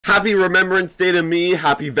Happy Remembrance Day to me,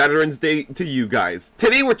 happy Veterans Day to you guys.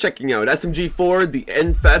 Today we're checking out SMG4, the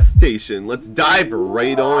Infestation. Let's dive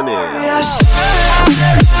right on in. Yes,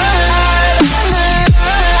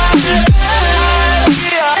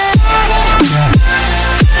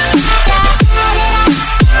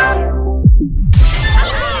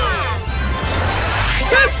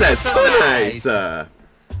 that's so nice.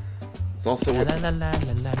 It's also yeah.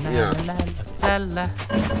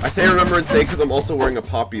 I say Remembrance Day because I'm also wearing a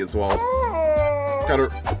poppy as well.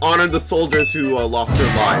 Gotta honor the soldiers who lost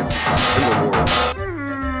their lives in the wars.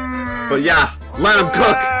 But yeah, let them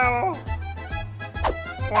cook.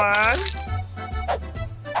 1,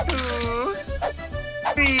 2,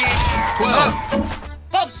 3, 12.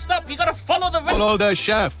 Bob, stop! You gotta follow the. Follow the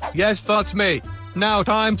chef. Yes, that's me. Now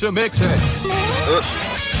time to mix it.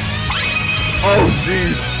 Oh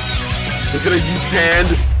jeez. We're gonna use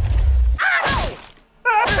hand.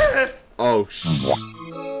 Oh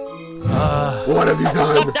what have you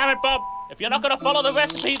done? God damn it, Bob! If you're not gonna follow the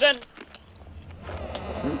recipe, then.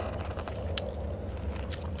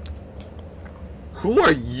 Who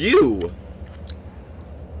are you?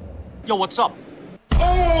 Yo, what's up?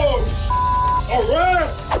 Oh! A rat!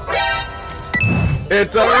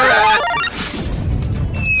 It's a rat!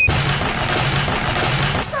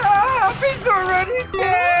 Stop! He's already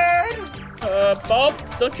dead! Bob,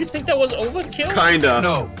 don't you think that was overkill? Kinda.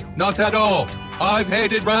 No, not at all. I've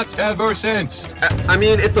hated rats ever since. I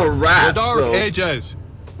mean, it's a rat, The Dark so. Ages.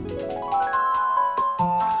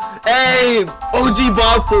 Hey! OG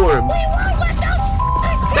Bob form!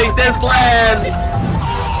 Take this land!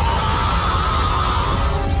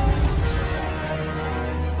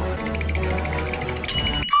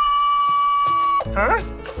 Huh?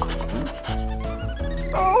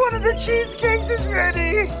 Oh, one of the cheesecakes is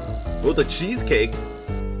ready! Oh, the cheesecake?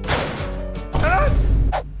 Huh?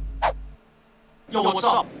 Yo, what's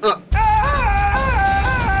up?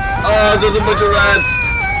 Oh, there's a bunch of rats!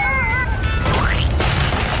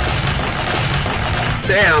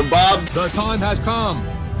 Damn, Bob! The time has come.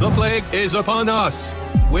 The plague is upon us.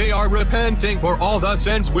 We are repenting for all the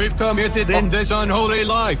sins we've committed in this unholy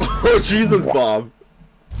life. Oh, Jesus, Bob!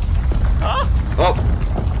 Huh? Oh!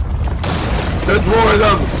 There's more of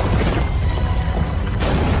them!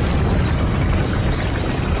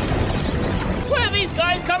 Where are these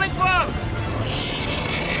guys coming from?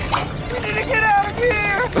 We need to get out of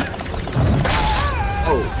here!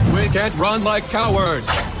 Oh. We can't run like cowards.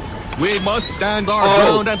 We must stand our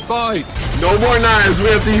ground and fight. No more knives, we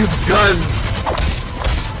have to use guns!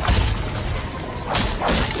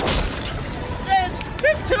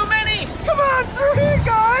 There's too many! Come on, through here,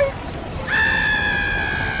 guys!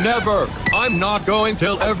 Never. I'm not going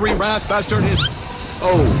till every rat bastard is...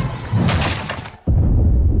 Oh.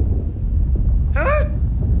 Huh?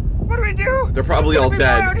 What do we do? They're probably all We'll be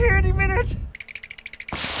dead. out here any minute.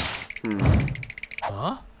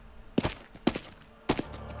 Huh?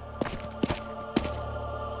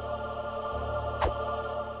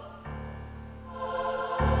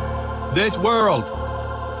 This world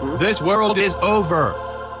is over.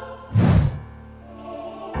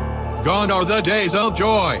 Gone are the days of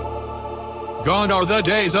joy. Gone are the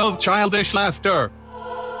days of childish laughter.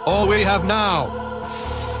 All we have now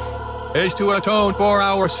is to atone for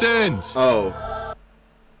our sins. Oh.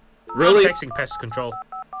 Really? I'm texting pest control.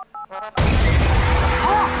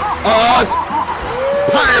 Oh, it's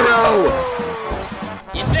Pyro!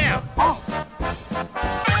 Get down!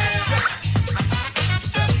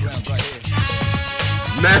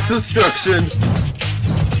 Mass destruction!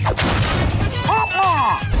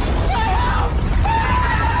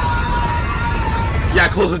 Yeah,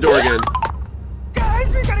 close the door again.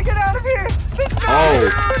 Guys, we gotta get out of here! This Oh.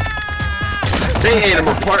 They ate him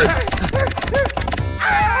apart.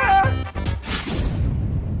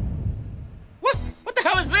 What the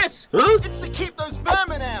hell is this? Huh? It's to keep those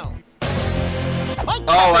vermin out.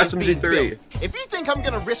 Oh, SMG3. If you think I'm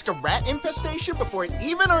gonna risk a rat infestation before it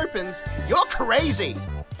even opens, you're crazy.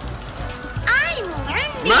 I'm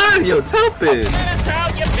learning. Mario's helping! Let us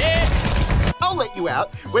out, you bitch! I'll let you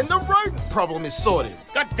out when the rodent problem is sorted.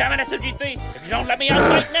 God damn it, SMG3! If you don't let me out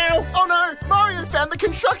right now! Oh no, Mario found the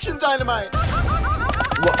construction dynamite.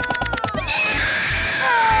 What?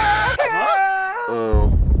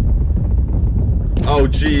 Oh. Oh,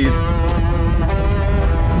 jeez.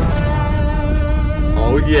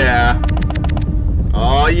 Oh, yeah.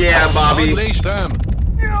 Oh, yeah, Bobby. Unleash them.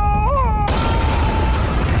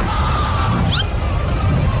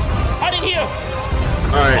 Out in here!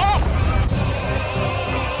 Alright.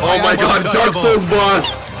 Oh my god, Dark Souls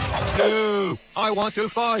boss! No, I want to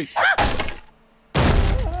fight.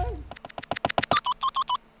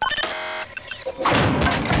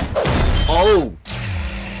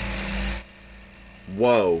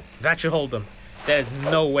 Whoa. That should hold them. There's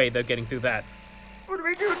no way they're getting through that. What do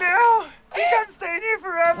we do now? We can't stay in here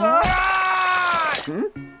forever.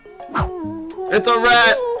 It's a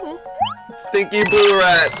rat! Stinky blue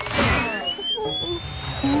rat!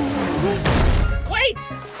 Wait!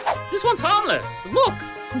 This one's harmless. Look!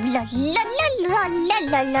 La la la la la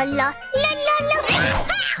la la la la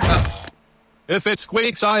la. If it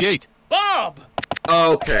squeaks, I eat. Bob!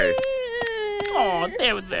 Okay. Oh,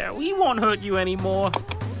 there. He won't hurt you anymore.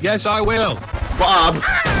 Yes, I will. Bob!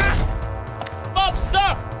 Bob,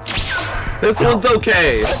 stop! This one's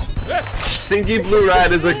okay. Stinky Blue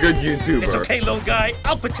Rat is a good YouTuber. It's okay, little guy.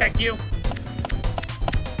 I'll protect you.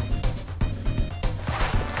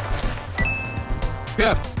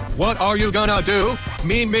 Piff, what are you gonna do?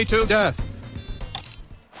 Mean me to death.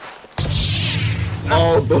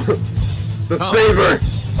 Oh, the saber.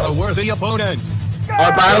 A worthy opponent.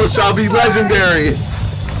 Our battle shall be legendary.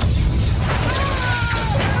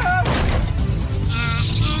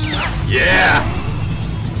 Yeah.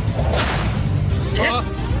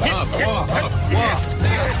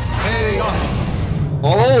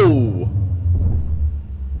 Oh.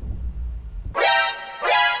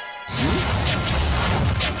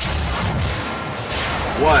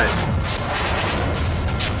 What?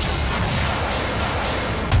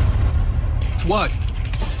 What?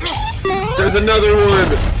 There's another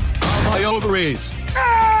one. My ovaries.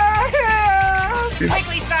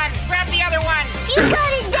 Quickly, son, grab the other one. You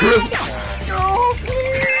got it, Chris. Dad. Oh,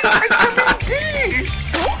 please! I come in peace!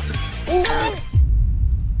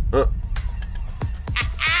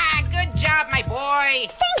 Good job, my boy.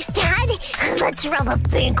 Thanks, Dad. Let's rub a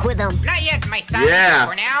bank with him. Not yet, my son. Yeah.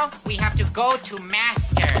 For now, we have to go to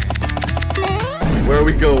Master. Where are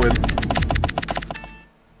we going?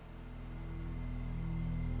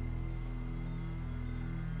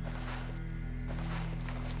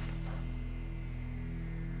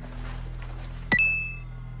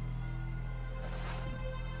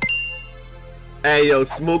 Hey, yo,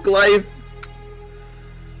 Smoke Life.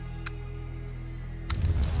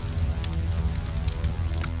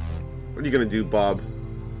 What are you gonna do, Bob?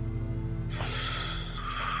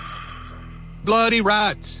 Bloody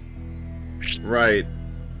rats. Right.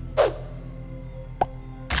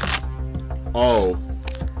 Oh.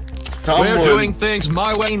 Someone... We're doing things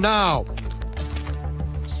my way now.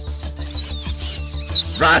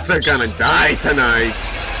 Rats are gonna die tonight.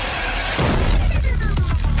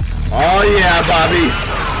 Oh yeah, Bobby.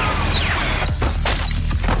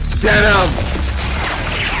 Get him.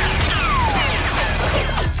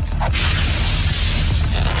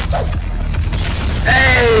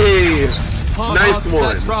 Hey! Nice one.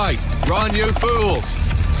 That's right. Run, you fools.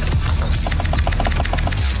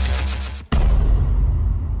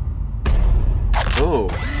 Oh.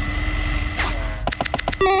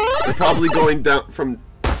 They're probably going down from...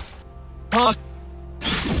 Huh?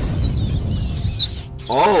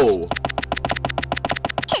 Oh.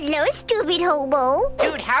 Hello, stupid hobo.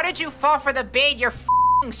 Dude, how did you fall for the bait? You're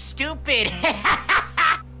f***ing stupid.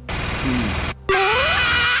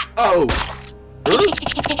 Oh. Huh?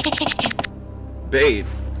 Bait.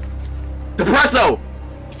 DEPRESSO!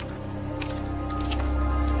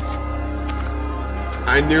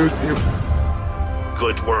 I knew you...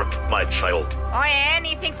 Good work, my child. Oh,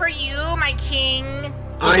 anything for you, my king.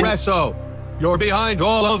 DEPRESSO, you're behind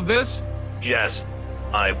all of this? Yes,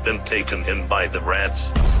 I've been taken in by the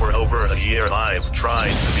rats. For over a year I've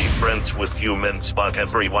tried to be friends with humans, but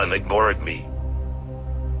everyone ignored me.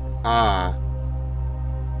 Ah.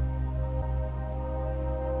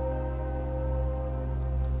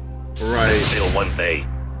 Right. Until one day,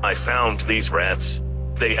 I found these rats.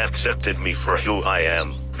 They accepted me for who I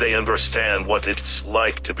am. They understand what it's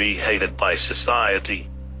like to be hated by society.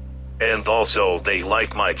 And also, they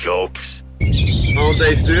like my jokes. Oh,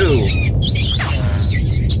 they do.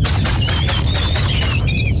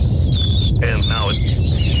 And now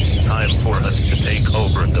it's time for us to take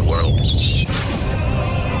over the world.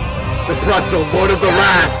 DEPRESSO, Lord of the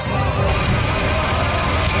Rats!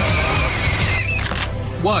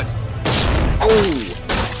 What? Oh!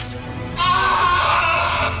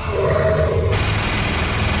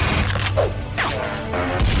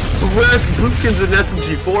 Where's Boopkins and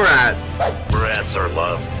SMG4 at? Rats are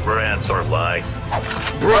love. Rats are life.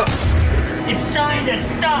 Bro. It's time to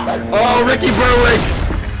stop! Oh, Ricky Berwick!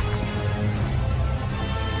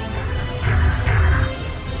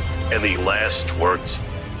 Any last words?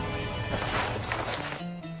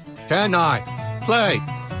 Can I play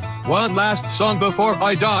one last song before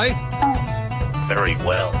I die? Very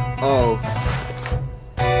well. Oh.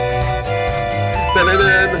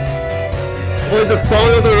 Dun-dun-dun. Play the song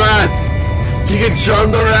of the rats! You can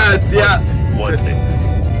charm the rats, yeah! What the?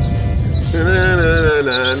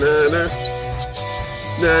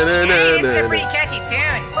 Hey, this is a pretty catchy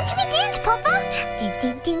tune. Watch me dance, Papa. Ding,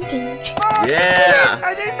 ding, ding, ding. Yeah!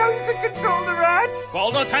 I didn't know you could control the rats.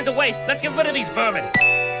 Well, no time to waste. Let's get rid of these vermin.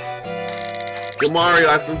 Yo, Mario,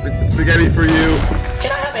 I have some spaghetti for you.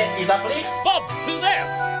 Can I have a pizza, please? Bob, through there.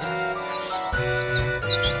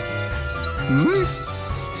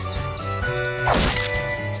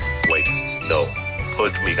 Wait, no.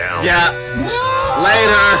 Put me down. Yeah.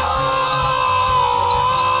 Later.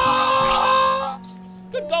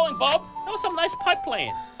 Good going, Bob. That was some nice pipe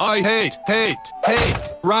playing. I hate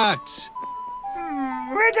rats.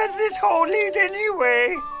 Where does this hole lead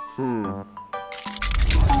anyway?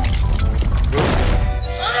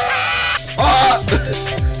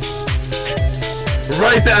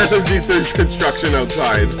 Right to SMG3's construction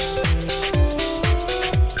outside.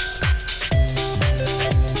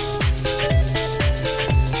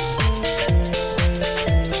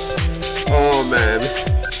 Oh man.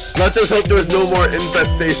 Let's just hope there's no more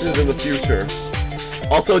infestations in the future.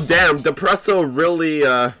 Also, damn, DEPRESSO really,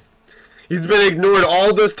 he's been ignored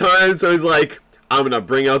all this time, so he's like, I'm gonna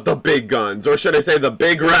bring out the big guns, or should I say the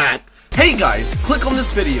big rats. Hey guys, click on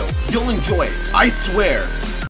this video. You'll enjoy it, I swear.